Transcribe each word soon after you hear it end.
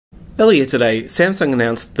Earlier today, Samsung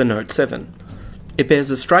announced the Note 7. It bears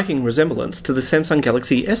a striking resemblance to the Samsung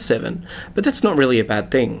Galaxy S7, but that's not really a bad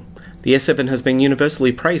thing. The S7 has been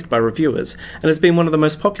universally praised by reviewers and has been one of the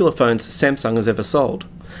most popular phones Samsung has ever sold.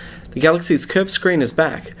 The Galaxy's curved screen is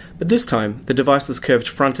back, but this time the device is curved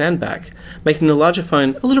front and back, making the larger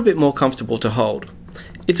phone a little bit more comfortable to hold.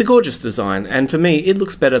 It's a gorgeous design, and for me it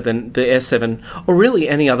looks better than the S7 or really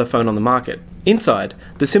any other phone on the market. Inside,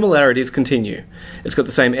 the similarities continue. It's got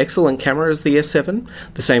the same excellent camera as the S7,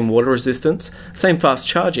 the same water resistance, same fast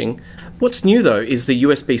charging. What's new though is the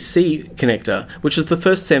USB-C connector, which is the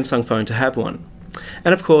first Samsung phone to have one.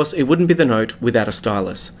 And of course, it wouldn't be the Note without a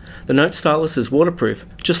stylus. The Note stylus is waterproof,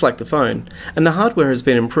 just like the phone, and the hardware has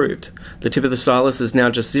been improved. The tip of the stylus is now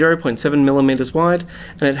just 0.7mm wide,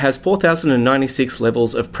 and it has 4096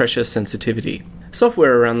 levels of pressure sensitivity.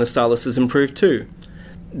 Software around the stylus is improved too.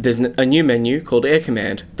 There's a new menu called Air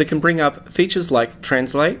Command that can bring up features like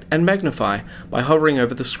Translate and Magnify by hovering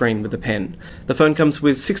over the screen with a pen. The phone comes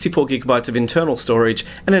with 64GB of internal storage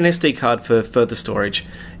and an SD card for further storage.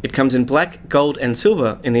 It comes in black, gold and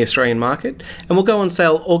silver in the Australian market and will go on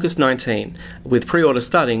sale August 19, with pre-order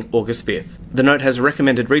starting August 5th. The Note has a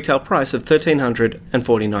recommended retail price of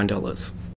 $1,349.